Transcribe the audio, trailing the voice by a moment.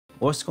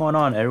What's going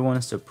on, everyone?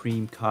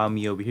 Supreme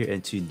Kami over here,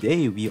 and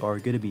today we are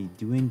going to be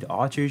doing the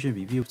alteration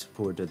review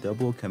for the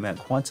double command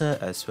Quanta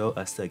as well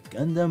as the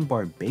Gundam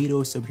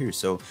Barbados over here.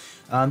 So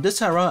this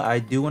time around, I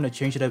do want to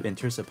change it up in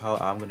terms of how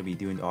I'm going to be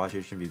doing the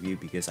alteration review,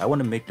 because I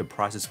want to make the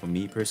process for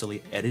me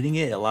personally editing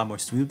it a lot more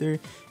smoother.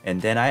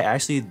 And then I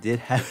actually did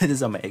have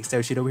this on my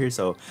Excel sheet over here,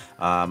 so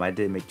I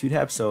did make 2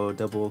 tabs, so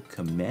double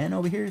command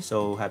over here,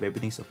 so have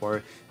everything so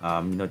far,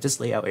 just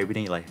lay out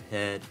everything like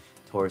head,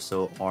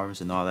 torso, arms,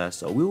 and all that.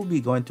 So we will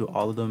be going through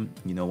all of them,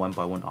 one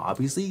by one,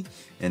 obviously.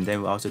 And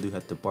then we also do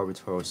have the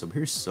Barbados up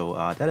here. So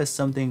that is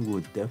something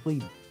we'll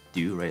definitely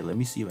do, right? Let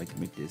me see if I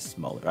can make this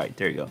smaller. All right,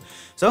 there you go.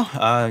 So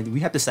we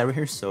have the stat right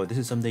here. So this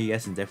is something you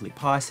guys can definitely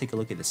pause, take a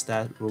look at the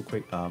stat real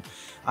quick.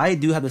 I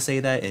do have to say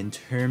that in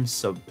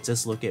terms of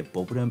just look at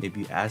both of them, if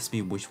you ask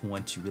me which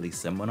one to really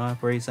summon on,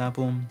 for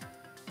example,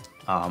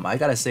 I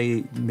gotta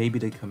say maybe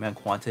the command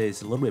Quanta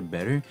is a little bit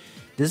better,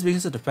 just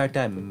because of the fact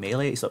that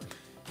melee. So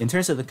in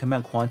terms of the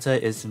command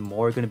Quanta, is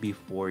more going to be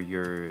for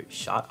your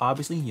shot,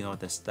 obviously.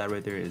 The stat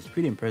right there is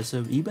pretty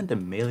impressive. Even the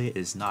melee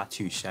is not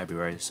too shabby,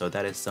 right? So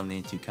that is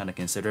something to kind of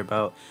consider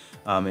about.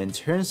 In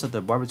terms of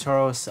the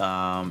Barbados,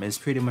 it's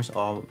pretty much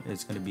all,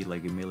 it's going to be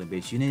like a melee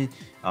based unit.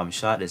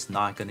 Shot is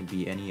not going to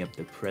be any of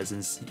the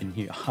presence in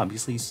here,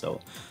 obviously. So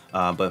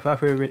but without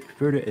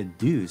further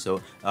ado, so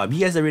you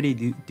guys already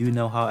do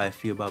know how I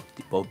feel about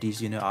both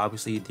these units.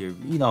 Obviously they're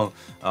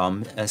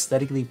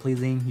aesthetically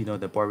pleasing.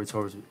 The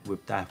Barbados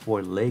with that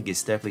 4 leg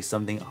is definitely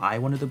something I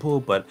wanted to pull,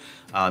 but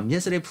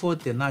yesterday pull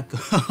did not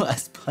go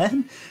as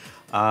planned.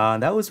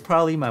 That was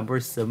probably my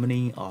worst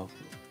summoning of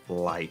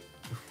like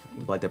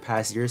the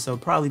past year or so,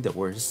 probably the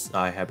worst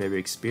I have ever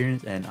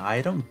experienced, and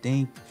I don't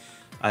think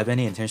I have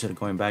any intention of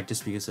going back,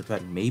 just because of the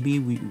fact maybe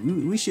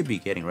we should be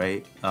getting,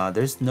 right?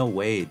 There's no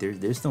way,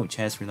 there's no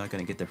chance we're not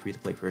gonna get the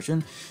free-to-play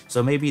version.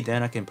 So maybe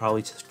then I can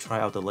probably just try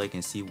out the leg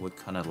and see what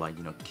kind of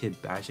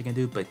kid bash I can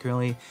do. But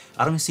currently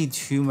I don't see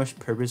too much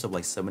purpose of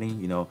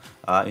summoning.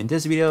 In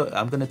this video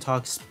I'm gonna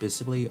talk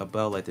specifically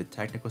about the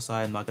technical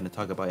side. I'm not gonna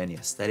talk about any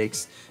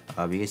aesthetics,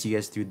 because you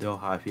guys do know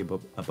how I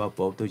feel about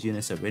both those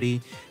units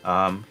already.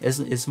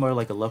 It's more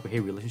like a love or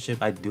hate relationship.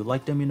 I do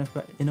like them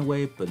in a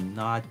way, but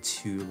not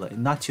to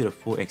the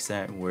full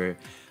extent where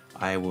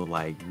I will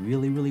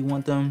really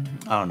want them.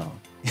 I don't know.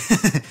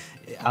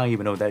 I don't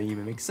even know if that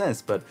even makes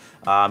sense, but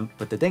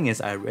the thing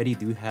is, I already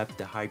do have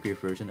the high grade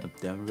version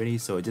of them already,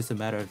 so it's just a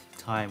matter of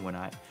time when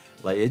I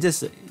it's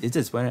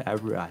just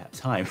whenever I have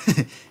time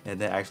and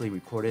then actually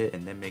record it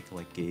and then make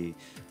a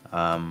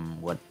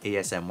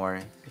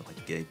ASMR,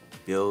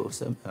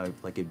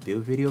 a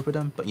build video for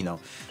them. But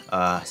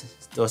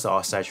those are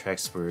all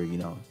sidetracks for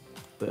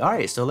but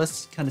alright, so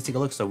let's kind of take a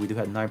look. So we do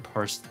have 9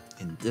 parts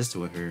in this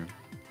over here.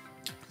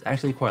 It's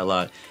actually quite a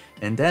lot.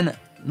 And then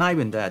not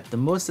even that, the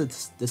most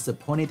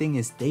disappointing thing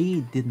is they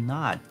did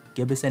not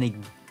give us any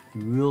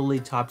really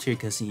top tier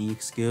custom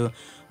EX skill.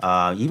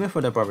 Even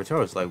for the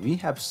Barbados, we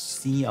have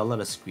seen a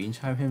lot of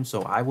screenshot of him,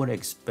 so I would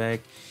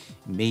expect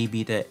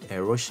maybe the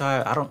arrow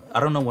shot. I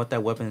don't know what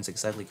that weapon is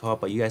exactly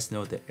called, but you guys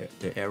know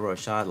the arrow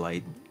shot,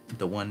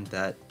 the one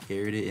that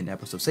aired it in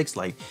episode 6.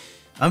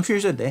 I'm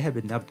pretty sure they have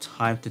enough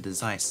time to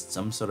design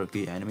some sort of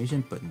good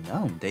animation, but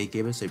no, they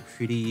gave us a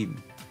pretty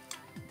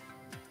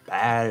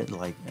bad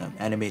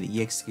animated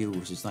EX skill,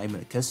 which is not even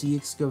a custom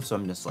EX skill. So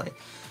I'm just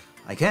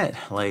I can't,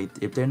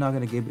 if they're not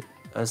gonna give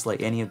us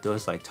any of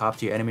those top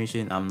tier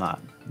animation, I'm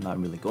not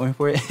really going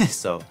for it.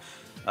 So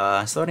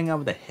starting out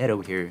with the head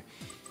over here.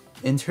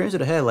 In terms of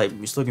the head,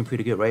 it's looking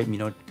pretty good, right?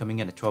 Coming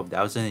in at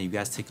 12,000. You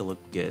guys take a look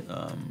at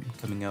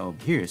coming out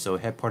over here. So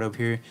head part over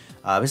here,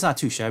 it's not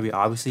too shabby.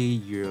 Obviously,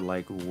 you're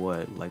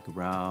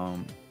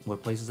around,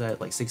 what place is that?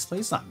 6th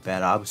place. Not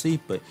bad, obviously,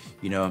 but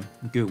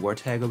good word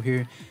tag over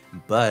here.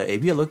 But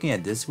if you're looking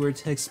at this word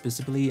tag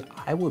specifically,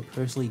 I would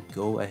personally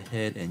go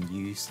ahead and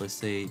use, let's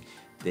say,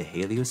 the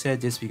Helios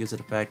head, just because of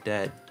the fact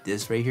that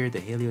this right here, the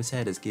Helios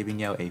head, is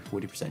giving out a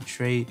 40%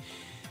 trait,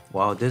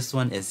 while this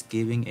one is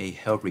giving a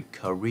health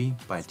recovery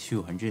by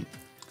 200.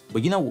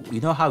 But you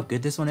know how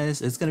good this one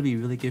is? It's gonna be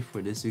really good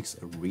for this week's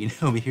arena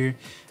over here,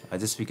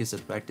 just because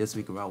of the fact this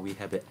week around we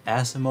have an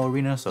Asimo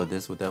arena, so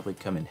this will definitely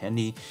come in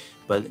handy.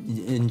 But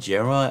in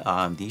general,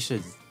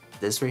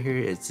 this right here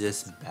is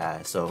just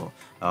bad. So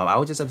I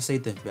would just have to say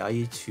the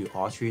value to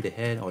alter the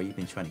head, or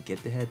even trying to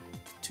get the head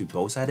to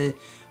both at it,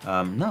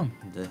 no,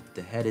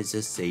 the head is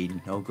just a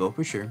no-go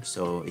for sure.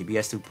 So if you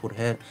guys do pull the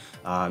head,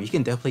 you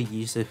can definitely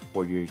use it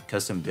for your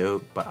custom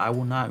build, but I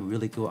will not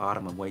really go out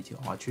of my way to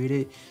alter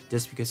it,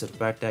 just because of the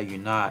fact that you're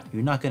not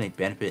gonna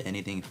benefit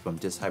anything from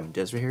just having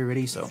this right here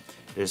already. So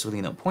there's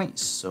really no point.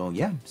 So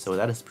yeah, so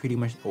that is pretty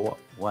much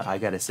what I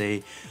gotta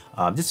say.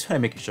 Just trying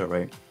to make it short,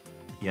 right?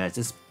 Yeah, it's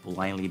just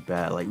blindly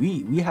bad.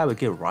 We have a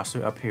good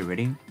roster up here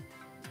already,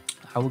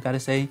 I would gotta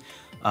say.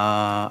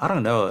 I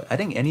don't know, I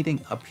think anything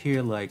up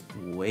here no,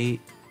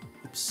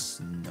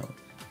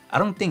 I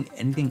don't think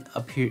anything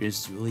up here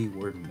is really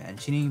worth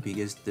mentioning,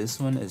 because this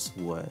one is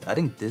I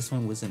think this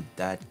one wasn't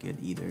that good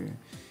either.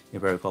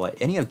 If I recall,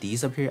 any of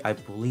these up here, I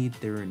believe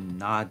they're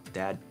not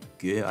that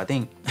good. I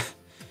think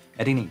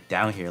anything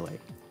down here,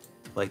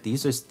 Like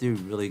these are still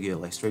really good.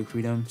 Like Strike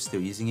Freedom,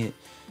 still using it.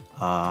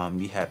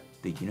 You have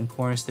the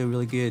Unicorn, still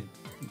really good.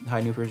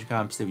 High New Version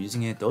I'm still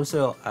using it. Those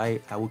are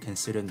I would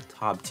consider the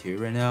top tier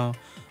right now.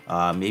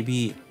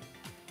 Maybe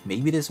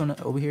this one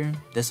over here.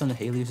 This one, the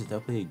Helios, is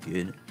definitely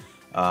good.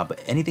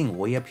 But anything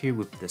way up here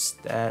with the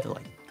stat,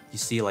 like you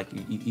see, like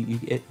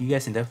you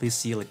guys can definitely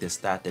see like the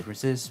stat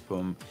differences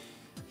from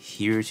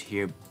here to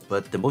here.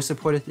 But the most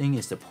important thing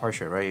is the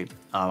partial, right?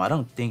 I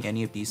don't think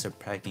any of these are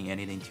packing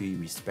anything too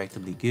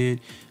respectively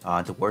good.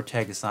 The word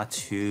tag is not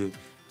too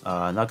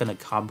not gonna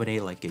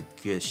combine like a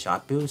good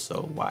shot build,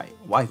 so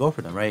why go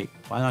for them, right?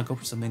 Why not go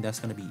for something that's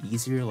gonna be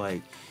easier,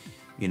 like,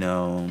 you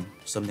know,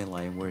 something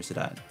like, where is it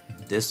at,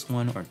 this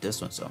one or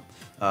this one? So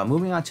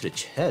moving on to the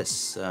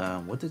chest.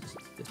 What does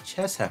the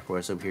chest have for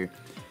us over here?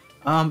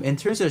 In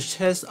terms of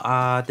chest,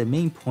 the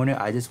main pointer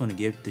I just want to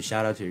give the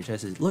shout out to your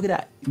chest is, look at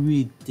that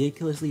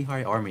ridiculously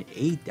high armor,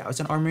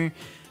 8,000 armor.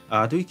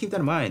 Do you keep that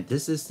in mind?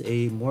 This is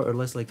a more or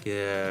less like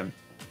a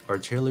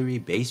artillery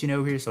base, you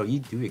know, here. So you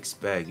do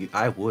expect,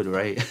 I would,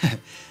 right?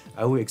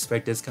 I would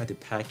expect this guy to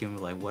pack in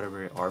with like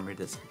whatever armor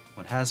this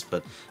one has,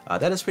 but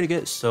that is pretty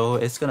good. So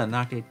it's gonna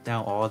knock it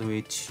down all the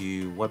way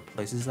to, what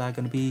place is that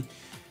gonna be?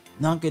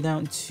 Knock it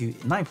down to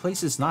 9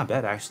 places. Not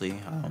bad actually.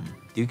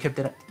 Do keep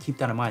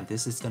that in mind.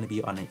 This is gonna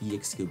be on an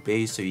EX skill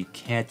base, so you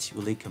can't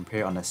really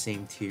compare on the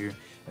same tier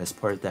as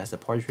part that's the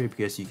portrait,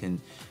 because you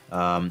can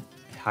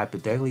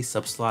hypothetically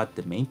subslot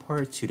the main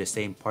part to the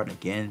same part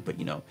again. But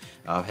you know,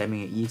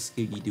 having an EX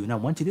skill, you do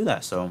not want to do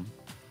that. So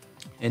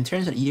in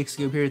terms of EX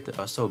skill here,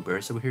 also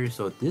burst over here.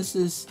 So this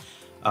is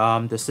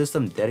the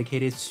system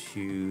dedicated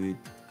to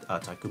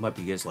Takuma,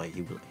 because like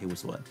he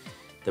was what,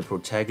 the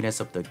protagonist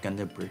of the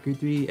Gundam Breaker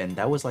 3, and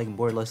that was like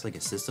more or less like a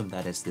system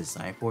that is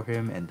designed for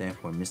him. And then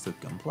for Mr.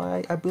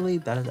 Gunpla, I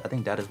believe that is, I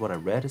think that is what I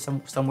read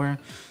somewhere.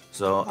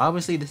 So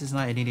obviously this is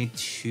not anything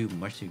too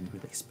much to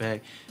really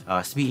expect.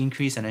 Speed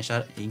increase and then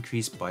shot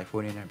increase by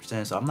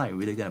 49%. So I'm not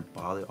really gonna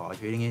bother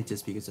alterating it,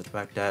 just because of the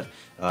fact that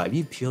if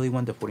you purely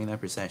want the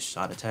 49%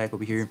 shot attack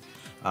over here,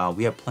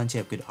 we have plenty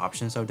of good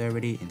options out there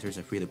already in terms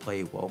of free to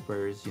play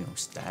welfers, you know,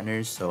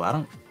 standards. So I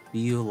don't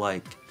feel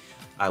like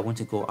I want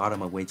to go out of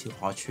my way to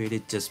alterate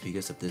it just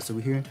because of this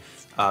over here.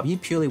 You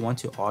purely want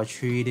to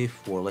alterate it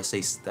for, let's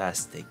say, stat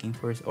staking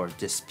first, or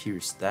just pure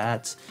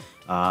stats.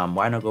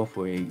 Why not go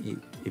for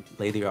if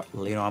later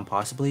on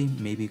possibly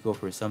maybe go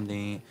for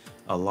something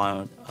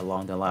along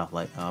the line,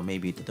 like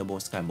maybe the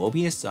Double Sky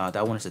Mobius.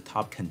 That one is the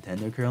top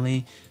contender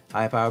currently.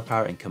 High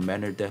power and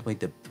commander,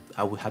 definitely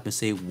I would have to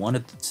say one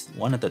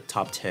of the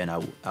top 10. I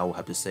would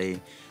have to say.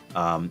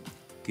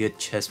 Good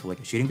chest for like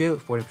a shooting build,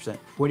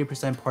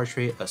 40%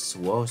 portrait as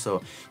well,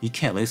 so you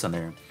can't lose on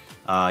there.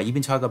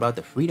 Even talk about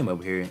the freedom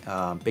over here,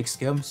 big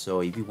scale.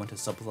 So if you want to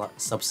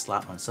sub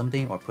slot on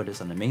something or put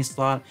this on the main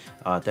slot,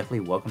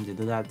 definitely welcome to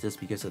do that, just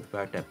because of the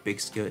fact that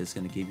big scale is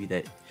going to give you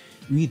that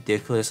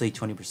ridiculously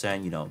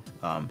 20%, you know,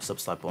 sub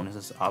slot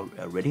bonuses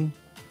already.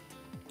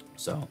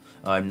 So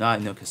I'm not,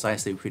 you know, Kasai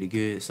is still pretty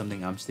good. It's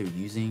something I'm still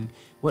using.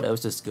 What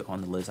else is good on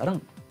the list? I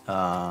don't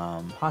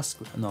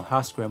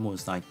Hot Scramble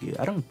is not good.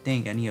 I don't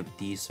think any of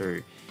these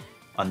are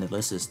on the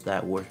list is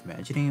that worth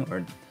mentioning,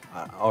 or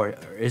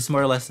it's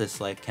more or less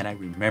just like, can I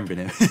remember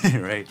them?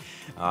 Right?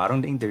 I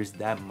don't think there's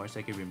that much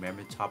I can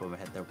remember top of my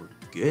head that were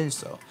good.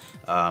 So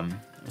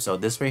so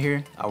this right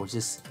here, I would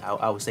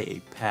say a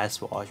pass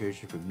for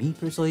alteration for me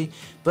personally.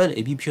 But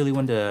if you purely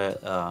want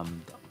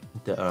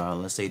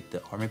let's say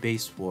the armor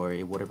base for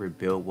whatever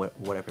build,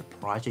 whatever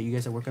project you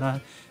guys are working on,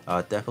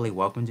 definitely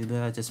welcome to do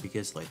that, just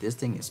because like this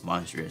thing is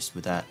monstrous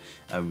with that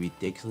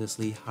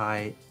ridiculously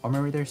high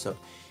armor right there. So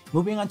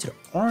moving on to the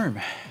arm,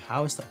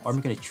 how is the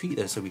arm gonna treat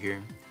us over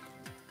here?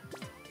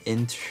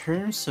 In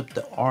terms of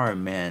the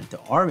arm, man, the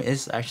arm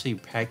is actually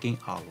packing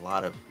a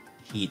lot of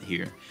heat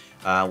here.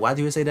 Why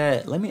do you say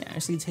that? Let me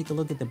actually take a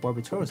look at the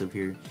Barbatoros over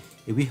here.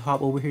 If we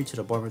hop over here to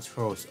the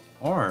Barbatoros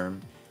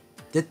arm,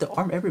 did the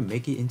arm ever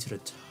make it into the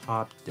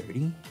top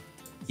 30?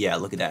 Yeah,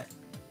 look at that.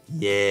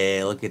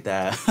 Yeah, look at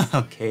that.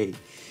 Okay.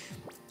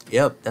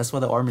 Yep, that's why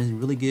the arm is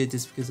really good,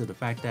 just because of the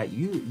fact that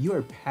you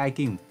are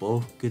packing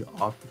both good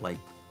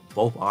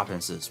both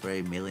offenses,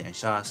 right? Melee and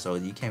shot, so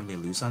you can't really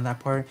lose on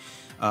that part.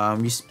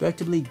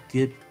 Respectively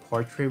good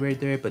portrait right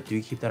there, but do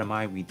keep that in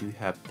mind, we do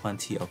have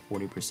plenty of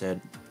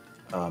 40%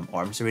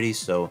 arms already.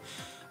 So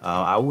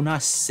I will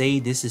not say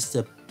this is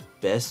the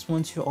best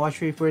one to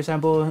alterate. For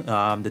example,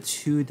 the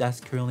two that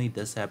currently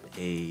does have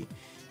a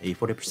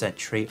 40%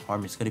 trait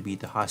arm is going to be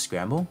the Hot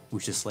Scramble,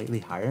 which is slightly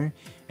higher,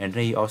 and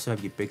then you also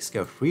have your Big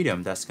Scale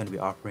Freedom that's going to be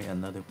offering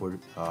another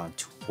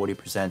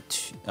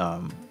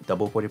 40%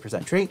 double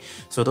 40% trait.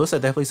 So those are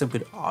definitely some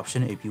good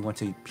option if you want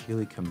to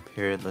purely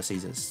compare, let's say,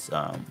 this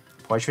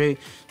portrait.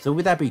 So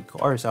with that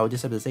regards, I would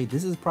just have to say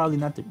this is probably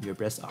not your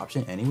best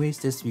option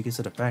anyways, just because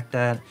of the fact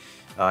that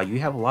you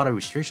have a lot of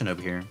restriction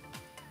over here,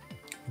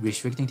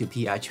 restricting to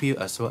P attribute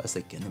as well as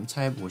the Gundam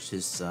type, which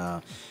is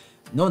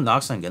no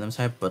knocks on Gundam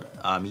type,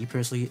 but me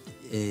personally,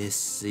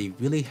 is a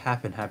really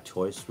half and half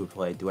choice with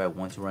like, do I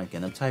want to run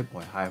Gundam type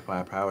or high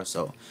firepower?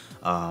 So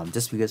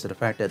just because of the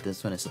fact that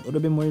this one is a little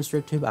bit more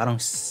restrictive, I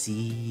don't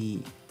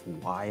see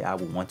why I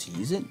would want to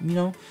use it. You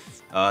know,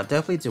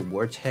 definitely the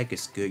war tech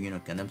is good. You know,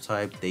 Gundam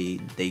type, they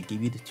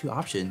give you the two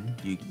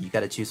options. You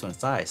gotta choose one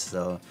size.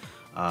 So,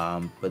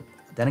 but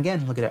then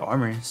again, look at that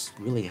armor, it's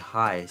really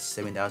high.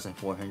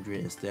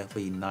 7,400 is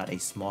definitely not a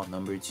small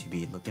number to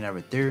be looking at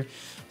right there.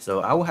 So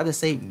I will have to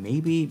say,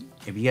 maybe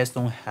if you guys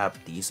don't have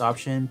these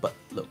options, but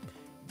look,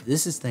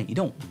 this is the thing, you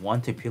don't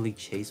want to purely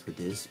chase with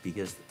this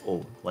because,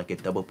 oh, like a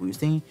double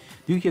boosting.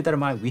 Do keep that in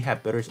mind, we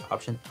have better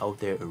options out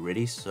there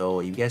already. So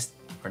if you guys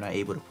are not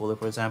able to pull it,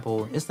 for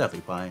example, it's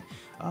definitely fine.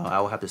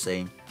 I will have to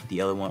say the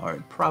other one are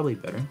probably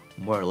better,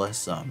 more or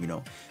less. You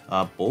know,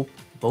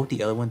 both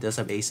the other one does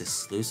have ace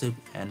exclusive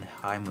and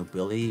high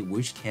mobility,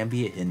 which can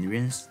be a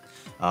hindrance.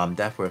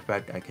 That for a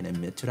fact I can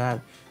admit to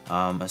that.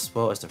 As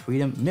well as the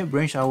freedom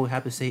mid-range, I would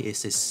have to say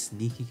is a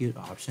sneaky good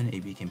option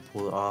if you can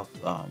pull it off.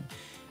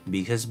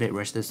 Because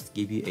mid-range does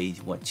give you a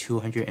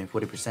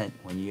 240%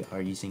 when you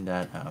are using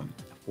that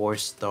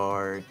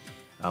 4-star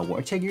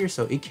war tech gear,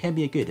 so it can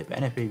be a good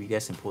benefit if you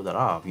guys can pull that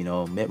off. You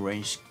know,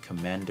 mid-range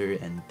commander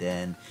and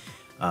then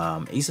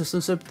ace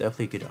exclusive,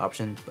 definitely a good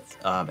option.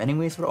 But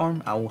anyways, for the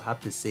arm, I will have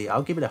to say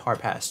I'll give it a hard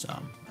pass.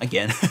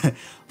 Again,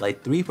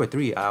 like 3 for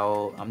 3,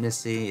 I'm gonna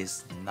say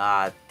is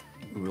not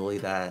really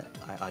that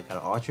I gotta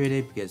alterate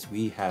it because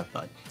we have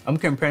I'm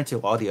comparing to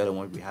all the other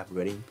ones we have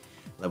already,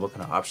 like what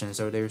kind of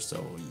options are there.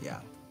 So yeah,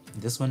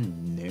 this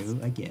one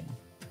no again.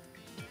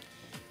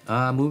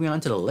 Moving on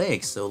to the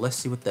leg, so let's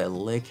see what that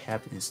leg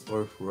have in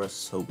store for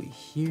us over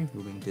here.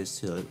 Moving this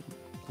to the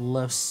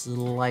left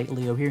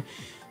slightly over here.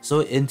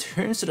 So in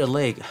terms of the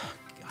leg,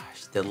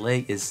 gosh, the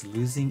leg is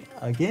losing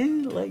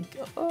again. Like,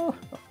 oh.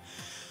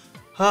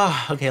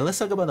 Okay, let's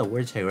talk about the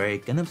word tag,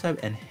 right? Gundam type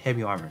and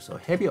heavy armor. So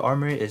heavy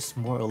armor is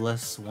more or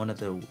less one of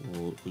the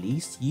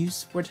least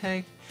used word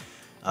tag.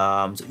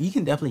 So you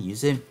can definitely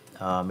use it.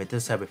 It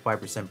does have a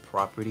 5%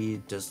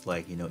 property, just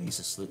like, you know,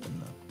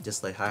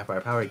 just like high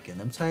firepower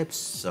Gundam types.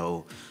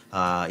 So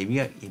if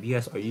you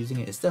guys are using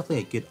it, it's definitely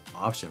a good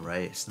option,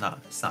 right? It's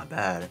not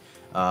bad.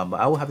 But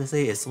I will have to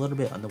say it's a little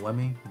bit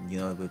underwhelming, you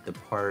know, with the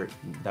part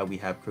that we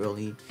have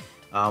currently.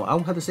 I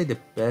will have to say the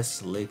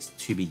best legs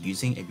to be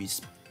using, if you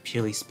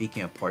purely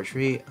speaking of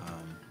portrait,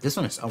 this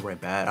one is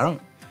outright bad. I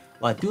don't.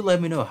 Like, do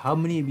let me know how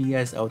many of you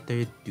guys out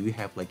there do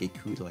have like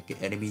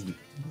an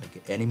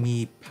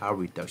enemy power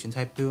reduction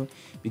type build,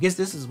 because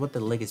this is what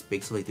the leg is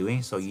basically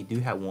doing. So you do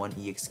have one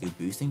EXQ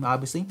boosting,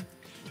 obviously,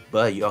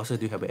 but you also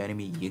do have an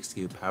enemy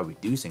EXQ power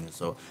reducing.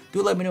 So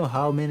do let me know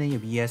how many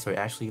of you guys are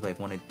actually like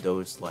one of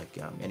those like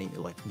any,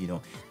 like, you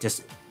know,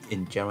 just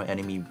in general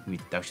enemy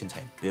reduction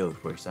type build,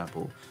 for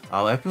example.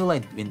 I feel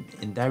like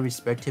in that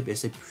respective,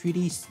 it's a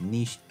pretty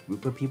niche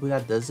group of people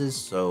that does this.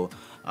 So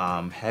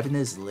having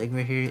this leg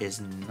right here is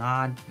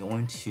not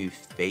going to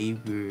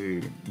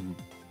favor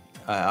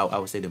I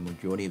would say the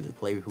majority of the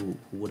player who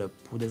would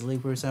have put this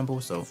leg, for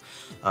example. So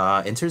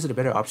in terms of the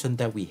better option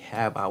that we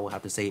have, I will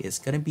have to say it's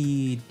gonna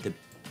be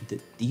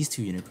these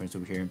two unicorns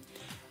over here.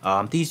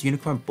 These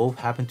unicorns both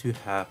happen to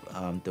have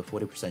the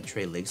 40%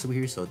 trade legs over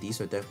here, so these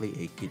are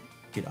definitely a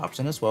good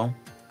option as well.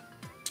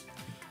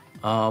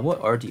 What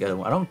are the other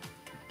ones? I don't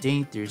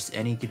think there's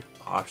any good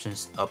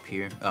options up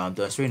here.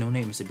 The Australian No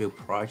Name is a big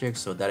project,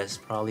 so that is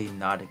probably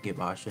not a good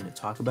option to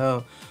talk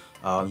about.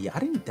 Yeah, I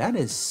think that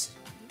is,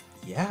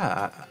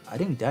 yeah, I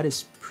think that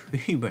is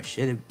pretty much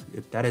it,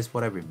 if that is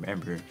what I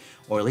remember,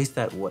 or at least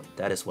that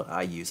is what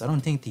I use. I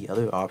don't think the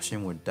other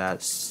option were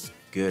that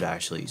good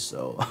actually.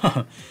 So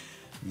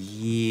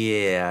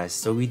yeah,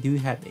 so we do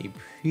have a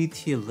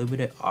pretty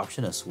limited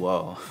option as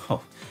well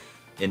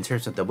in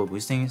terms of double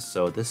boosting.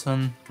 So this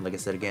one, like I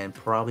said again,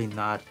 probably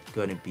not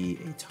going to be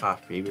a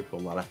top favorite for a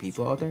lot of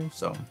people out there.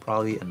 So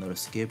probably another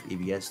skip. If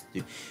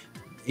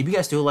you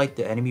guys do like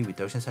the enemy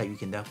reduction side, you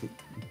can definitely,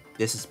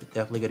 this is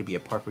definitely going to be a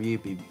part for you.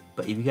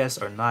 But if you guys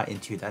are not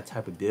into that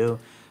type of build,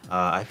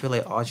 I feel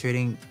like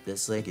alternating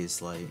this leg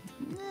is like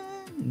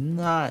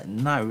not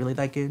really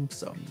that good.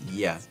 So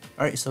yeah,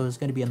 all right, so it's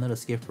going to be another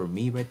skip for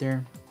me right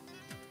there.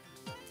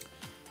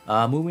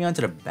 Moving on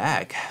to the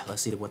back,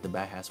 let's see what the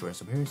back has for us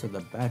over here. So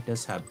the back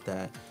does have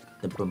the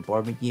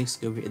bombardment EX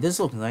over here. This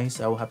looks nice,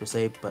 I will have to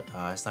say, but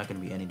it's not going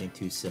to be anything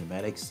too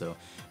cinematic. So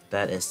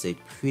that is a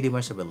pretty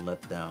much of a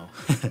letdown.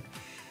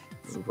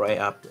 right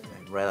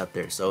up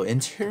there. So in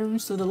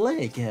terms of the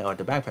leg, yeah, or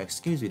the backpack,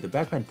 excuse me, the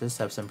backpack does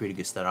have some pretty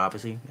good stuff,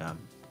 obviously.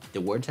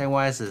 The word tag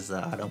wise is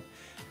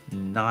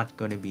not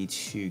going to be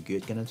too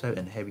good Gundam type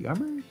and heavy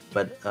armor,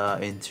 but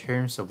in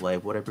terms of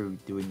like whatever we're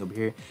doing over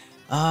here,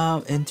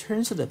 in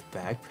terms of the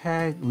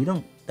backpack,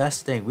 that's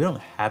the thing, we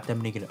don't have that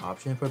many good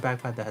options for a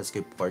backpack that has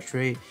good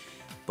portrait.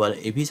 But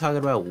if you're talking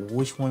about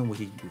which one would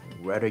you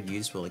rather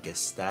use for like a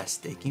stat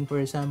staking, for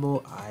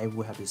example, I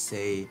would have to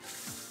say,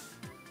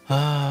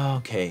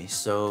 okay,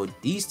 so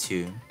these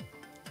two,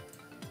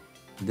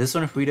 this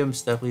one, freedom,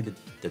 is definitely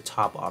the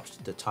top option,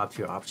 the top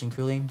tier option,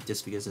 really,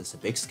 just because it's a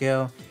big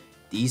scale.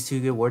 these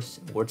two good war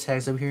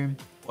tags over here,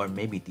 or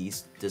maybe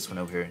this one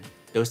over here.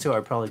 Those two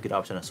are probably a good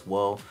option as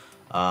well.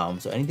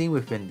 So anything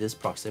within this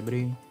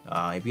proximity,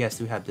 if you guys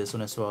do have this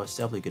one as well, it's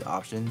definitely a good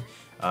option.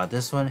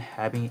 This one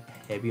having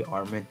heavy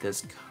armor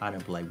does kind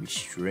of like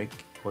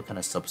restrict what kind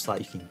of sub slot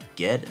you can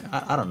get.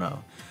 I don't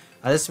know.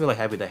 I just feel like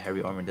having that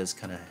heavy armor does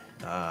kind of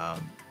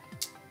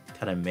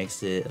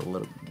makes it a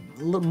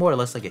little more or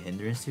less like a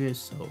hindrance to it.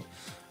 So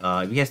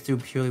if you guys do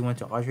purely want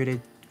to alterate it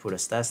for the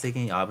stat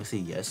staking, obviously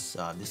yes,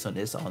 this one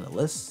is on the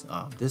list.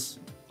 This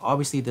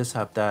obviously does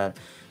have that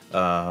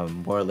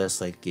more or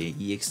less like a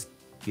EX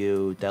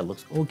skill that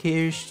looks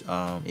okay-ish.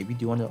 If you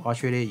do want to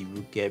alterate it, you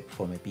will get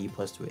from a B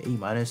plus to an A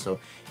minus, so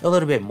a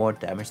little bit more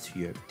damage to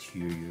your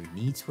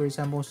needs, for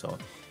example. So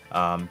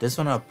this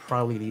one I'll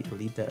probably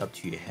leave that up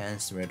to your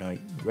hands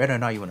whether or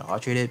not you want to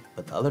alterate it.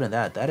 But other than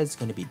that, that is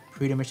going to be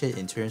pretty much it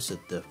in terms of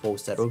the full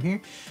set over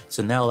here.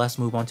 So now let's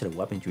move on to the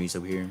weaponries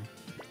over here.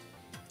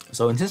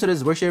 So in terms of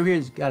this worksheet over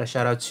here, got a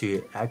shout out to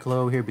Aklo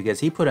over here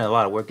because he put in a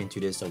lot of work into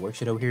this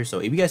worksheet over here. So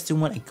if you guys do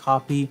want a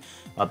copy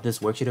of this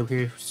worksheet over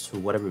here to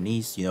whatever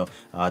needs,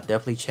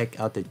 definitely check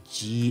out the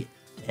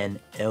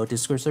GNL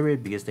Discord server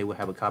because they will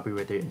have a copy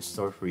right there in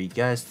store for you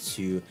guys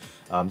to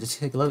just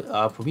take a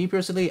look. For me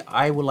personally,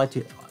 I would like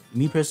to.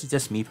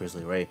 Just me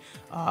personally, right?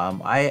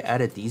 I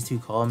added these two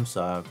columns,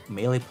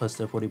 melee plus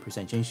the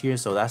 40% change here,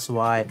 so that's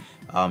why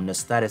the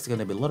stat is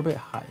gonna be a little bit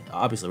high,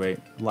 obviously, right?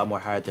 A lot more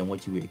higher than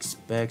what you would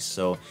expect.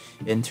 So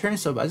in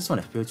terms of, I just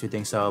want to filter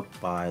things out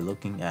by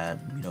looking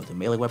at the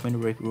melee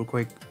weapon real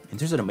quick. In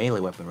terms of the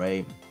melee weapon,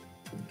 right?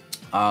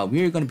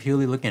 We are gonna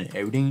purely look at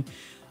everything.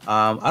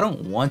 I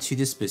don't want to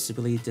just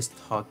specifically just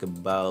talk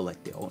about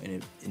like the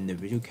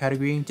individual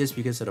category, just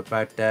because of the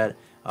fact that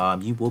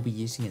you will be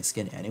using a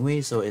skin anyway,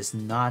 so it's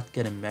not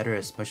gonna matter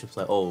as much as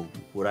like, oh,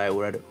 would I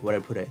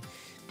put a,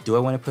 do I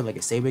want to put like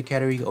a saber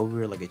category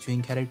over like a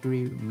twin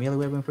category melee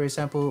weapon, for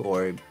example,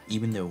 or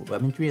even the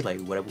weaponry,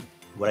 like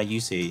would I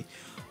use a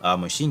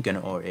machine gun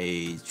or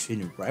a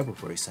twin rifle,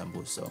 for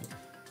example. So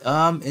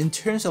in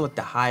terms of like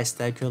the highest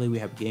stat currently we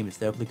have game is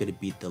definitely going to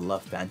be the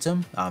Love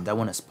Phantom. That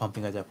one is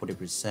pumping at that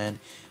 40%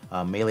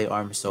 melee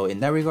arm. So in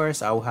that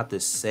regards, I will have to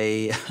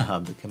say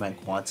the command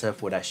Quanta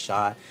for that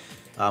shot.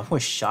 For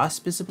shot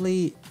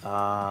specifically,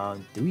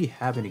 do we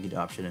have any good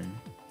option?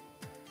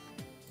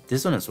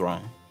 This one is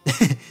wrong.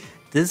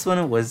 This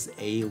one was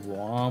a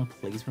wrong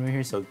placement right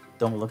here, so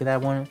don't look at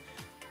that one.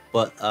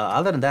 But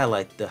other than that,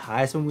 like the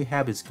highest one we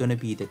have is gonna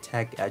be the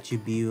tech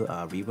attribute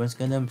Reborn's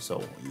Gundam.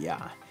 So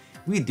yeah,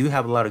 we do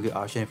have a lot of good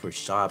options for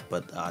shot,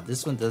 but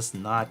this one does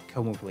not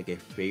come with like a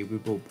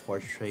favorable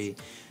portrait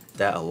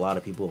that a lot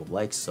of people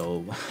like.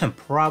 So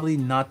probably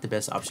not the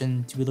best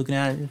option to be looking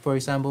at, for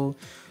example.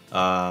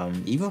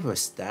 Even for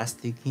stat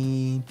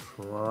sticking,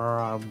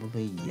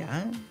 probably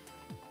yeah.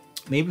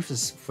 Maybe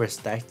for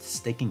stat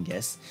sticking,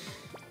 yes.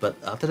 But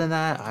other than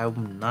that,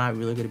 I'm not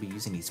really gonna be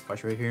using these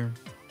parts right here.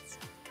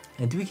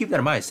 And do we keep that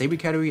in mind? Saber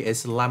category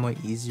is a lot more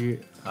easier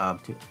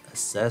to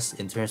assess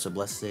in terms of,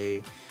 let's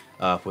say,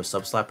 for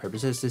sub-slot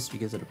purposes, just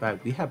because of the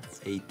fact we have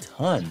a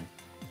ton.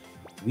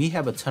 We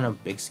have a ton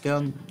of big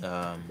scale,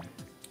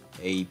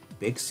 a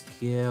big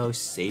scale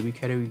saber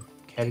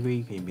category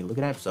you can be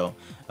looking at. So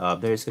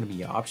there's going to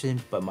be an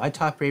option, but my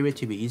top favorite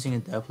to be using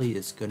it definitely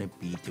is going to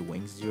be the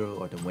Wing Zero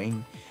or the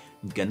Wing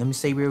Gundam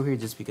saber over here,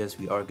 just because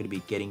we are going to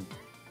be getting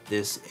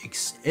this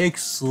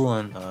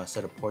excellent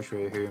set of ports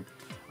right here.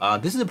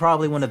 This is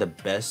probably one of the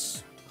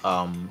best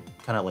kind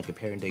of like a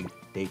pairing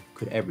they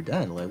could ever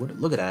done. Like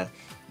look at that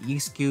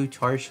EXQ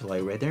charge,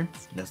 like right there.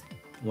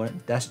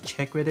 That's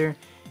check right there.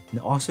 And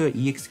also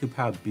EXQ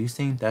power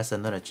boosting, that's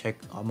another check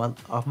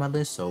off my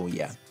list. So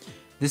yeah,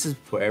 this is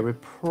forever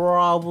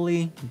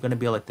probably gonna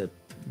be like the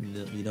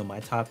my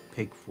top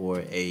pick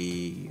for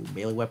a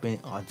melee weapon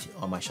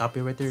on my shop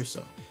here right there.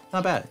 So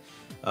not bad.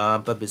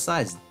 But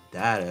besides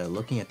that,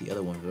 looking at the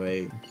other ones,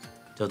 right?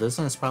 So this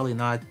one is probably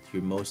not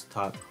your most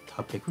top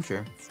pick for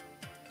sure.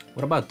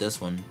 What about this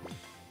one?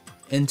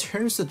 In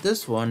terms of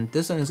this one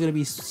is going to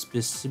be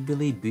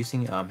specifically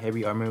boosting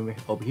heavy armor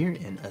over here,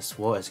 and as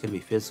well as going to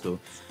be physical.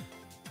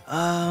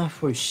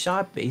 For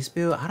shot base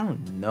build, I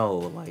don't know.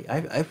 Like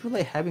I feel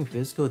like having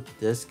physical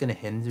is going to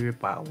hinder it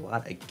by a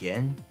lot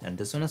again, and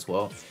this one as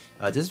well.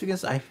 Just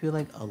because I feel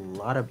like a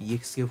lot of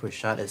EXQ for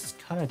shot is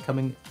kind of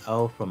coming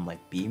out from like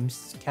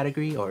beams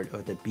category or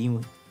the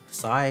beam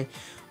side.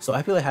 So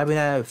I feel like having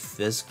that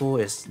physical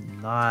is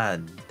not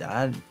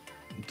that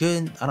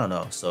good. I don't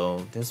know,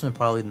 so this one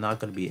probably not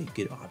going to be a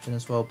good option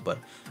as well. But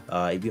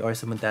if you are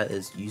someone that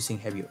is using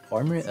heavy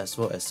armor as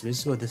well as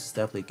physical, this is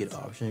definitely a good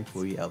option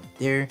for you out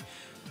there.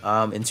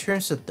 In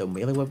terms of the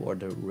melee weapon or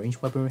the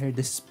range weapon right here,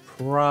 this is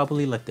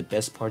probably like the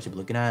best part to be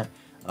looking at.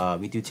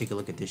 We do take a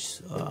look at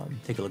this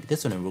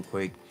one real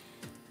quick.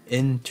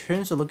 In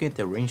terms of looking at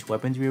the range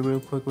weapons real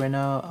quick right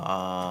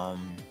now,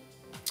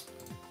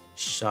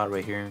 shot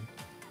right here,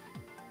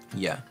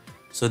 yeah.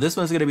 So this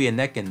one's gonna be a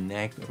neck and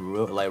neck,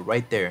 like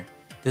right there.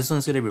 This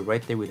one's gonna be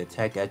right there with the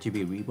tech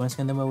attribute Reborn's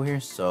Gundam over here.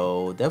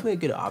 So definitely a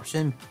good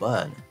option,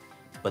 but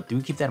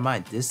do keep that in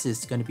mind. This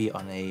is gonna be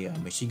on a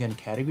machine gun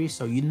category,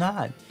 so you're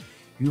not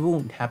you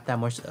won't have that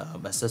much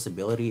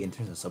accessibility in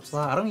terms of sub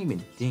slot. I don't even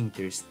think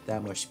there's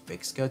that much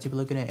big scale to be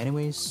looking at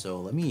anyways.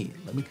 So let me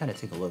kind of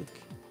take a look.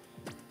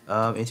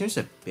 In terms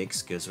of big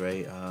scales,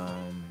 right?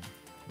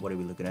 What are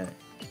we looking at?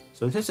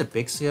 So in terms of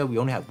big scale, we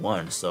only have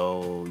one.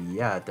 So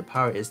yeah, the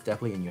power is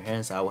definitely in your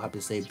hands. I will have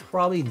to say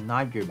probably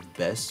not your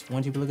best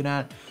one to be looking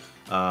at.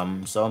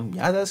 So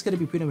yeah, that's gonna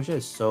be pretty much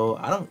it. So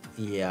I don't,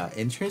 yeah,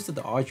 in terms of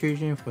the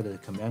alteration for the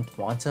command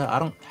quanta, I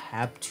don't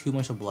have too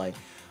much of like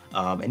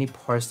any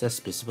parts that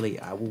specifically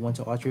I would want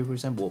to alter. For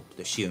example,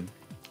 the shoe.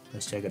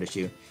 Let's check out the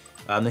shoe.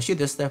 The shoe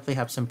does definitely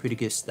have some pretty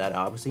good stat.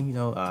 Obviously, you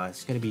know,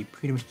 it's gonna be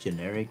pretty much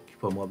generic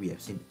from what we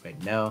have seen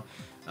right now.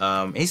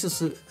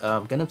 Asus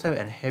Gundam type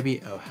and heavy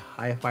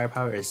high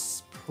firepower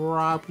is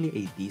probably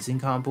a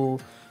decent combo,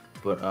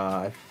 but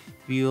I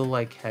feel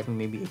like having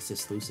maybe Ace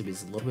exclusive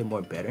is a little bit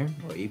more better,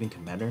 or even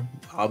commander.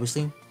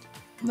 Obviously,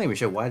 I'm not even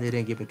sure why they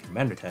didn't give a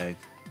commander tag,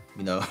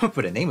 you know,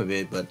 for the name of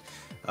it. But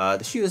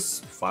the shoe is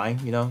fine,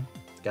 you know,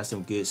 got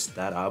some good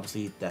stat.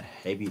 Obviously, that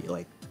heavy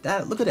like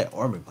that. Look at that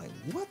armor, like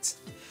what?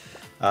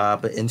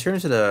 But in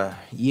terms of the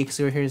EX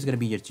here is gonna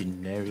be your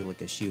generic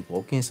like a shield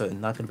Vulcan, so it's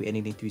not gonna be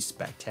anything too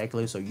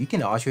spectacular. So you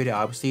can alterate it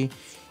obviously.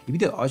 If you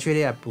do alterate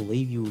it, I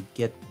believe you would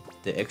get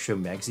the extra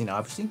magazine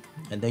obviously,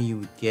 and then you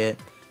would get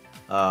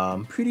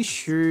pretty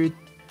sure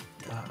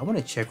I want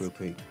to check real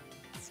quick.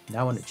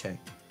 Now I want to check.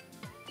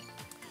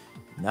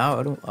 Now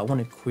I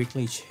want to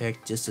quickly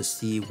check just to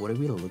see what are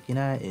we looking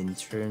at in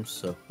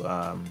terms of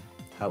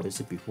how is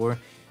it before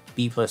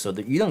B+. So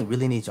you don't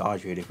really need to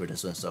alterate it for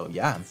this one. So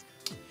yeah.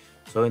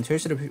 So in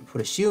terms of for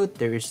the shield,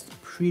 there is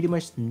pretty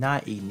much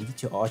not a need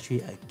to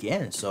alterate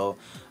again. So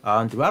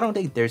I don't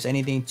think there's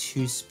anything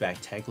too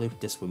spectacular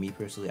just for me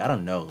personally. I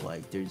don't know,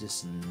 like they're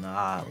just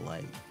not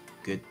like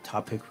good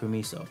topic for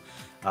me. So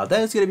that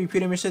is gonna be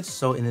pretty much it.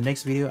 So in the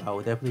next video, I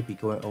will definitely be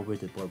going over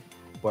the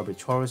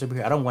Barbataurus over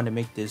here. I don't want to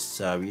make this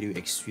video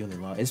extremely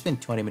long. It's been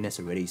 20 minutes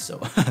already, so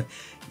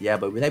yeah.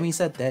 But with that being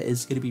said, that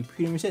is gonna be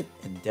pretty much it,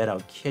 and then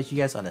I'll catch you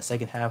guys on the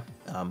second half.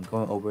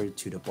 Going over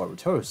to the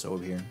Barbataurus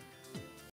over here.